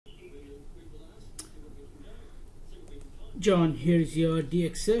John, here's your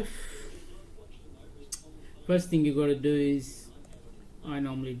DXF. First thing you got to do is, I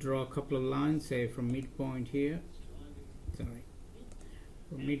normally draw a couple of lines, say from midpoint here, sorry,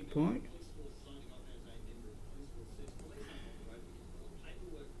 from midpoint,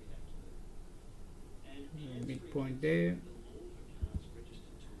 midpoint there,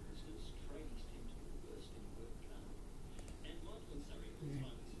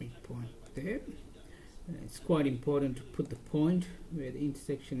 midpoint there. It's quite important to put the point where the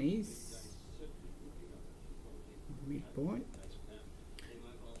intersection is, midpoint.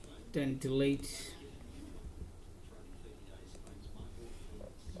 Then delete.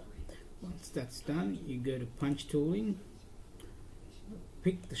 Once that's done, you go to punch tooling,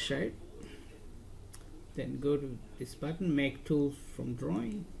 pick the shape, then go to this button, make tools from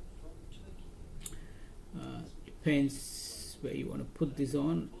drawing. Depends where you want to put this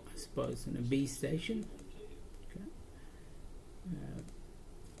on. I suppose in a B station. Okay.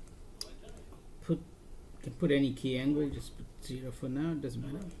 Can put any key angle, just put 0 for now, doesn't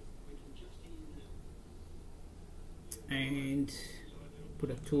matter. And put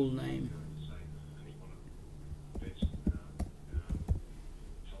a tool name.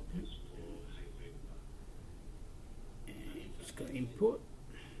 And just go import.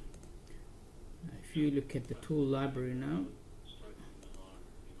 Now if you look at the tool library now,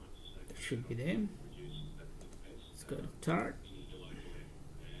 it should be there. Let's go to Tart.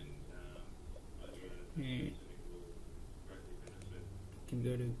 And you can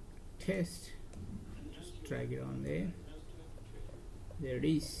go to test, just drag it on there. There it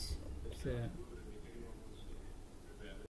is. It's a